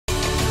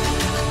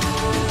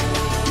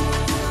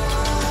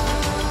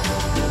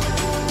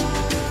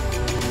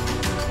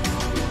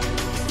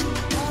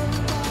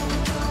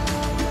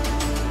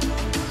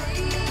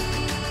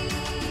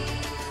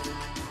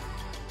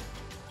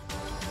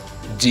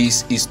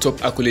This is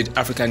Top Accolade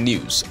African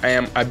News. I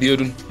am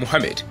Abiodun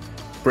Mohammed.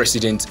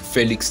 President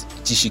Félix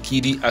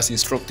Tshisekedi has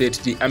instructed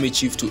the army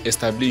chief to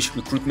establish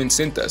recruitment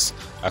centers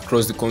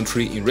across the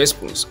country in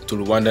response to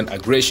Rwandan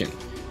aggression,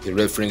 a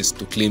reference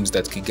to claims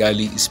that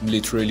Kigali is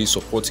militarily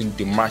supporting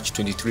the March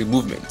 23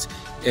 movement,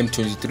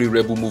 M23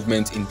 rebel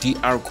movement in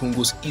DR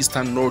Congo's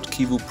eastern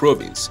Nord-Kivu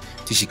province.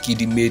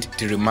 Tshisekedi made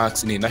the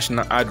remarks in a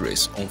national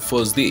address on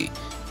Thursday.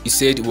 He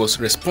said he was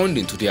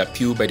responding to the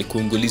appeal by the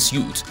Congolese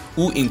youth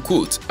who, in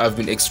quotes, have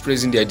been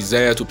expressing their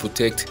desire to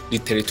protect the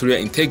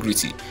territorial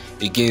integrity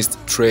against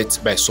threats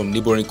by some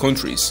neighboring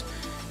countries.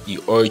 He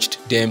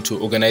urged them to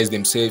organize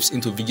themselves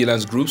into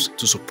vigilance groups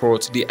to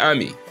support the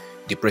army.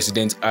 The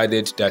president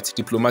added that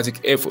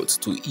diplomatic efforts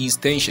to ease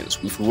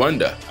tensions with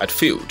Rwanda had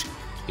failed.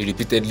 He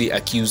repeatedly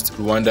accused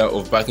Rwanda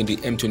of backing the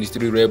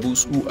M23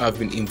 rebels who have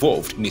been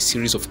involved in a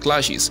series of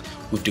clashes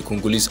with the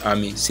Congolese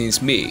army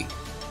since May.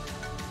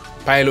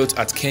 Pilots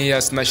at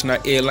Kenya's national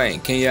airline,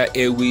 Kenya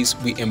Airways,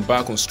 will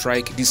embark on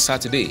strike this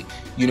Saturday,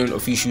 union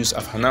officials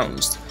have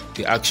announced.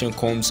 The action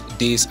comes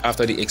days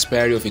after the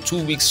expiry of a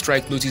 2-week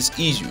strike notice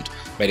issued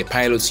by the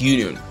pilots'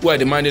 union, who are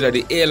demanding that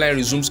the airline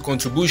resumes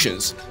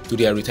contributions to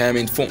their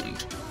retirement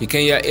fund. The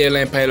Kenya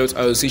Airline Pilots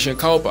Association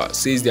 (KAUPA)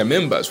 says their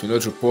members will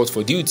not report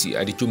for duty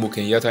at the Jomo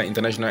Kenyatta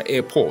International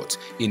Airport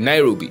in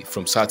Nairobi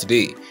from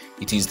Saturday.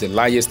 It is the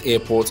largest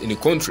airport in the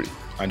country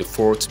and the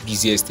 4th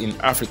busiest in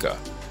Africa.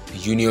 The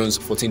union's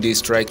 14-day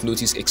strike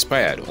notice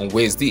expired on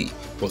Wednesday,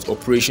 but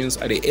operations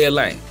at the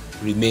airline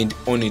remained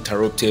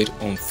uninterrupted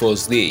on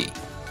Thursday.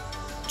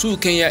 2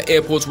 Kenya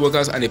airport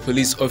workers and a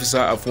police officer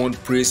have won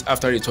praise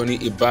after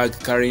returning a bag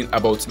carrying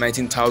about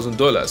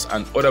 $19,000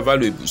 and other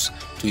valuables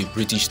to a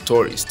British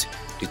tourist.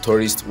 The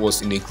tourist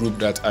was in a group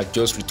that had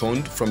just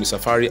returned from a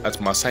safari at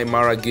Masai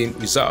Mara Game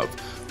Reserve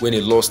when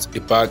he lost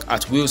the bag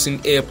at Wilson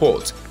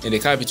Airport in the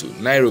capital,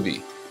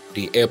 Nairobi.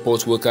 The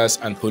airport workers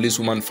and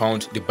policewoman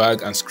found the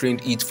bag and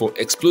screened it for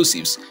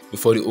explosives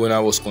before the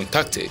owner was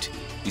contacted.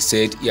 He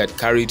said he had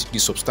carried the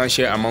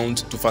substantial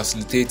amount to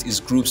facilitate his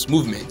group's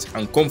movement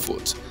and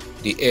comfort.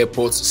 The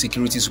airport's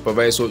security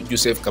supervisor,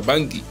 Joseph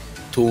Kabangi,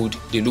 told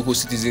the local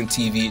Citizen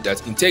TV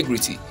that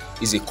integrity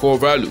is a core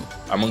value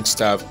among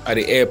staff at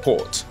the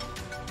airport.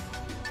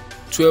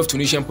 12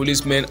 Tunisian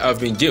policemen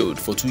have been jailed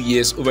for 2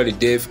 years over the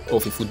death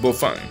of a football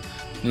fan.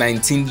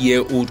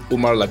 19-year-old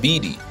Omar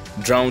Labidi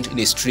drowned in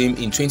a stream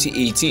in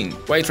 2018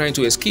 while trying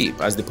to escape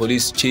as the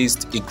police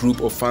chased a group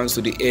of fans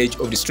to the edge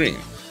of the stream.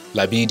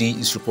 Labidi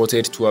is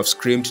reported to have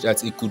screamed that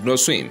he could not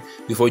swim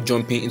before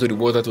jumping into the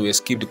water to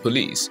escape the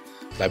police.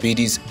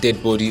 Labidi's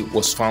dead body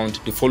was found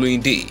the following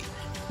day.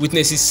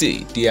 Witnesses say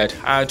they had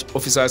heard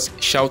officers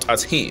shout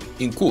at him,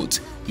 in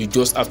quote, "You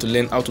just have to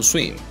learn how to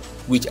swim,"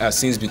 which has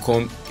since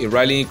become a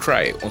rallying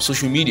cry on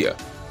social media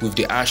with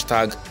the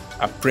hashtag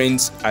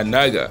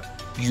 #ApprendAnaga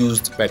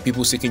used by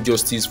people seeking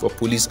justice for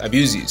police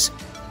abuses.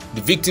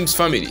 The victim's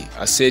family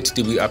has said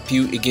they will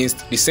appeal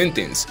against the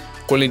sentence,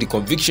 calling the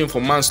conviction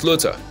for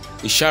manslaughter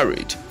a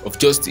charade of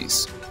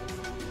justice.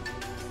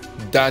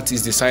 That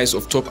is the size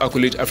of Top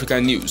Accolade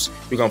African News.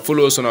 You can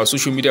follow us on our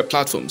social media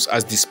platforms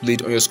as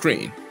displayed on your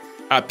screen.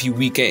 Happy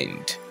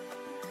weekend.